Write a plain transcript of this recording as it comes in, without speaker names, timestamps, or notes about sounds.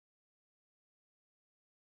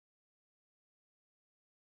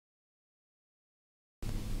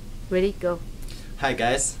Ready, go. Hi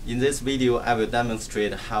guys, in this video I will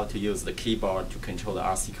demonstrate how to use the keyboard to control the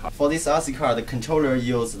RC card. For this RC card, the controller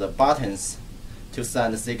uses the buttons to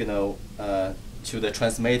send the signal to the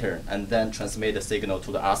transmitter and then transmit the signal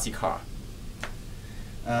to the RC card.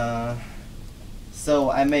 So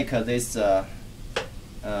I make this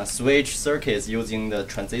switch circuits using the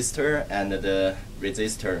transistor and the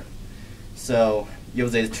resistor. So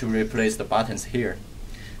use it to replace the buttons here.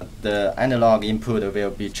 The analog input will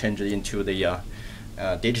be changed into the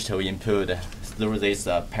digital input through this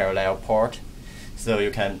parallel port. So you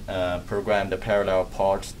can program the parallel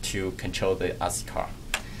port to control the RC card.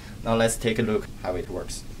 Now let's take a look how it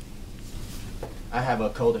works. I have a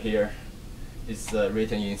code here. It's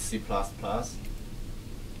written in C++.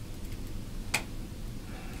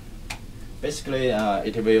 Basically,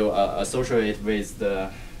 it will associate with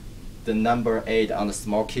the number 8 on the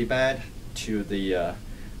small keypad to the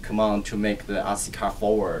command to make the RC card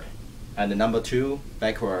forward, and the number 2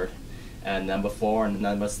 backward, and number 4 and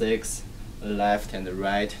number 6 left and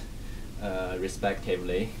right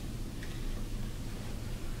respectively.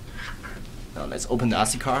 Now let's open the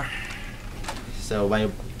RC card. So when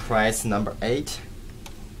you press number 8,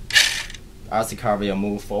 the RC card will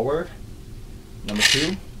move forward, number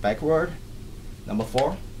 2 backward, number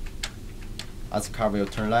 4 RC card will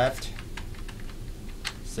turn left,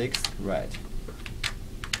 6 right.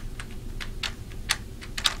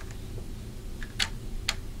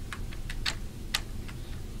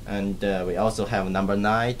 And we also have number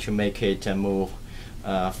 9 to make it move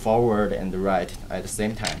forward and right at the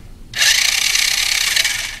same time.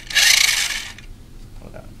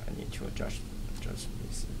 Hold on, I need to adjust this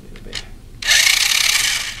a little bit.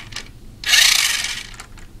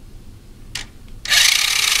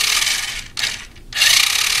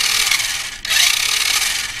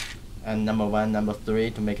 And number 1, number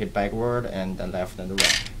 3 to make it backward and the left and the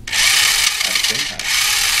right at the same time.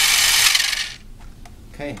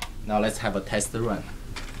 Okay, now let's have a test run.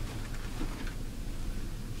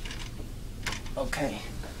 Okay,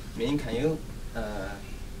 Min, can you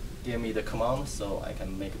give me the command so I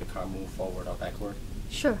can make the car move forward or backward?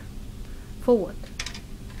 Sure. Forward.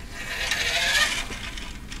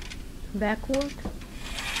 Backward.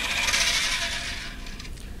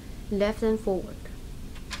 Left and forward.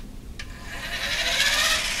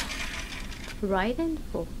 Right and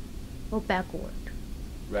forward. Or backward.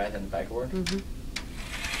 Right and backward? Mm-hmm.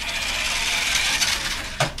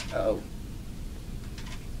 Uh-oh.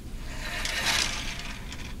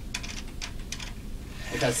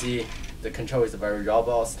 You can see the control is very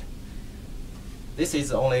robust. This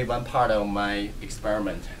is only one part of my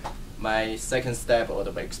experiment. My second step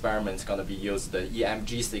of the experiment is going to be use the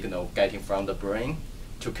EMG signal getting from the brain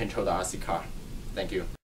to control the RC card. Thank you.